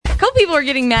couple people were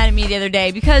getting mad at me the other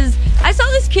day because I saw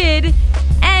this kid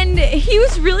and he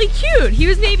was really cute. He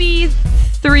was maybe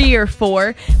 3 or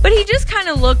 4, but he just kind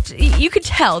of looked, you could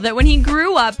tell that when he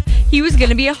grew up, he was going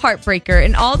to be a heartbreaker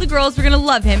and all the girls were going to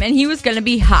love him and he was going to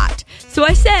be hot. So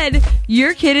I said,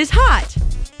 your kid is hot.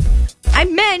 I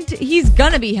meant he's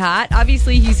gonna be hot.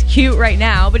 Obviously, he's cute right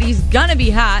now, but he's gonna be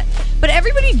hot. But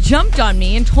everybody jumped on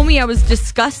me and told me I was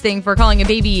disgusting for calling a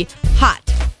baby hot.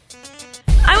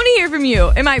 I want to hear from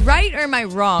you. Am I right or am I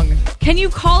wrong? Can you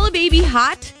call a baby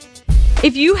hot?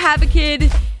 If you have a kid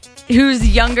who's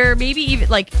younger, maybe even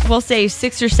we'll say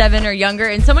 6 or 7 or younger,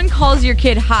 and someone calls your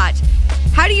kid hot,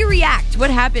 how do you react?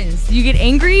 What happens? Do you get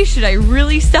angry? Should I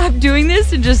really stop doing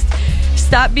this and just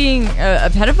stop being a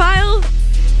pedophile?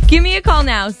 Give me a call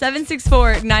now,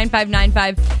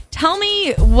 764-9595. Tell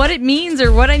me what it means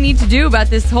or what I need to do about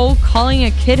this whole calling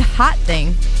a kid hot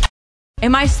thing.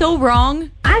 Am I so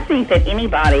wrong? I think that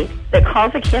anybody that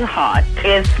calls a kid hot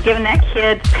is giving that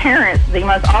kid's parents the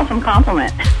most awesome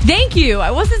compliment. Thank you.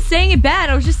 I wasn't saying it bad.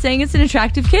 I was just saying it's an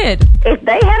attractive kid. If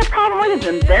they had a problem with it,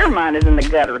 then their mind is in the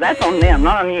gutter. That's on them,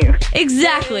 not on you.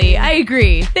 Exactly. I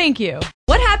agree. Thank you.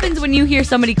 What happens when you hear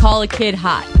somebody call a kid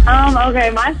hot?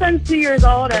 Okay, my son's 2 years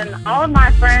old, and all of my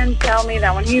friends tell me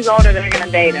that when he's older, they're going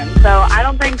to date him. So I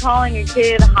don't think calling a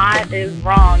kid hot is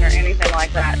wrong or anything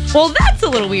like that. Well, that's a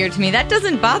little weird to me. That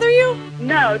doesn't bother you?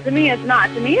 No, to me it's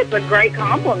not. To me it's a great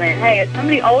compliment. Hey, if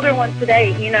somebody older wants to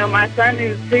date, my son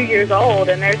who's 2 years old,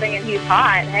 and they're thinking he's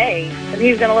hot, hey, and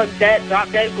he's going to look drop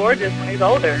dead gorgeous when he's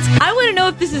older. I want to know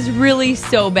if this is really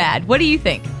so bad. What do you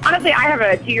think? Honestly, I have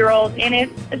a 2-year-old, and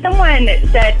if someone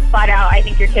said flat out, I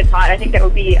think your kid's hot, I think that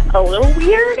would be a little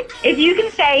weird. If you can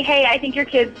say, hey, I think your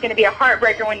kid's going to be a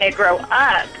heartbreaker when they grow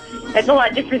up, that's a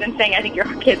lot different than saying I think your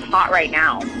kid's hot right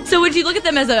now. So would you look at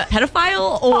them as a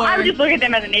pedophile, or? Well, I would just look at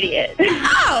them as an idiot.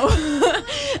 Oh,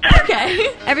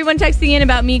 okay. Everyone texting in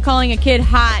about me calling a kid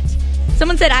hot.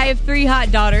 Someone said I have 3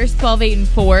 hot daughters, 12, 8, and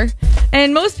 4.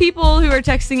 And most people who are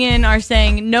texting in are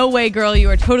saying, no way, girl, you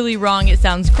are totally wrong. It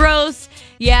sounds gross.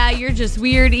 Yeah, you're just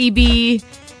weird, EB.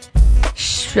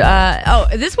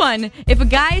 This one. If a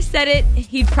guy said it,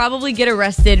 he'd probably get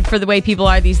arrested for the way people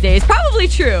are these days. Probably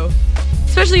true.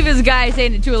 Especially if it's a guy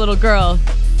saying it to a little girl.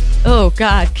 Oh,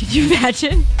 God. Could you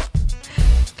imagine?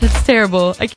 That's terrible.